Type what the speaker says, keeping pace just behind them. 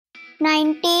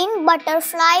19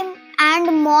 butterfly and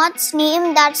moths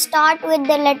name that start with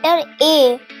the letter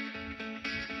A.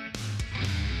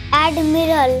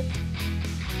 Admiral,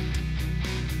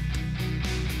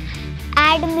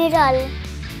 Admiral,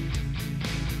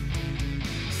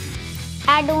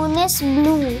 Adonis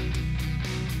Blue,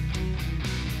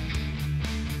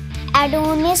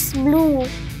 Adonis Blue,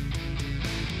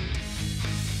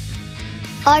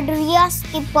 Adria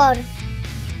Skipper,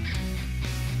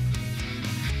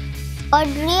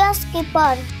 Adria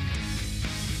Skipper,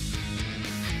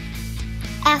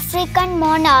 African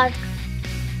Monarch,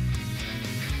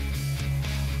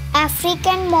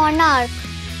 African Monarch,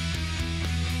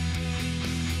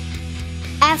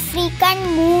 African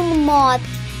Moon Moth,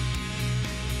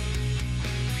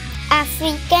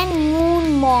 African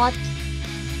Moon Moth,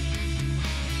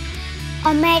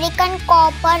 American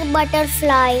Copper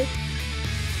Butterfly,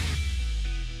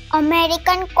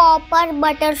 American Copper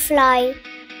Butterfly,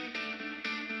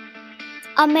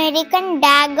 American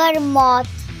Dagger Moth,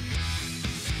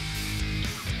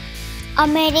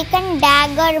 American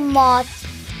Dagger Moth,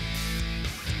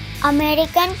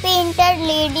 American Painted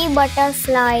Lady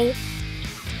Butterfly,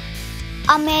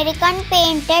 American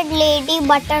Painted Lady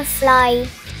Butterfly,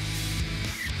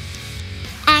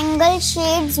 Angle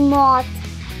Shades Moth,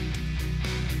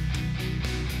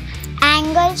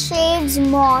 Angle Shades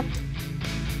Moth,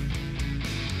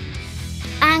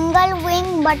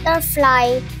 Anglewing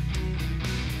Butterfly,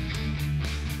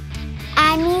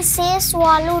 Anise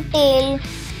Swallowtail,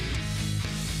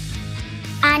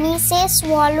 Anise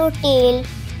Swallowtail,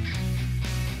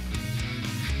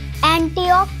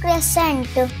 Antioch Crescent,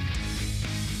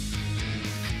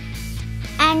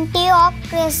 Antioch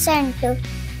Crescent,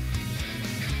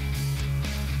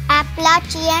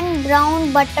 Appalachian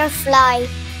Brown Butterfly,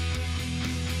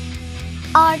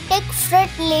 Arctic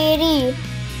Fritillary,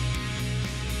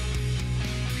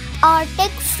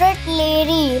 Arctic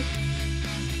Fritillary,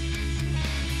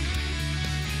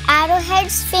 Arrowhead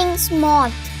Sphinx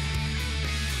Moth,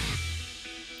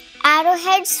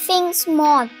 Arrowhead Sphinx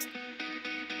Moth,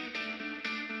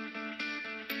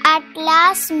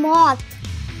 Atlas Moth,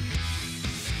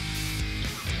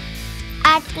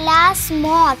 Atlas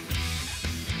Moth,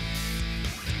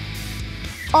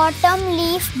 Autumn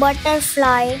Leaf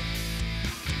Butterfly,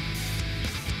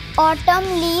 Autumn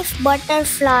Leaf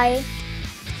Butterfly,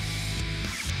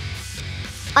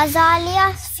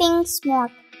 Azalea Sphinx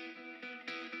Moth,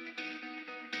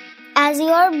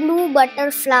 Azure Blue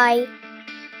Butterfly,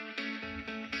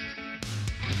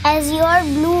 Azure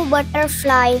Blue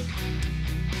Butterfly.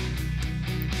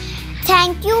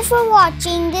 Thank you for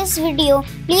watching this video.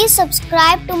 Please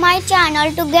subscribe to my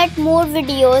channel to get more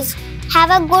videos. Have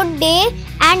a good day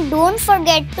and don't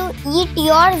forget to eat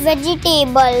your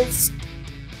vegetables.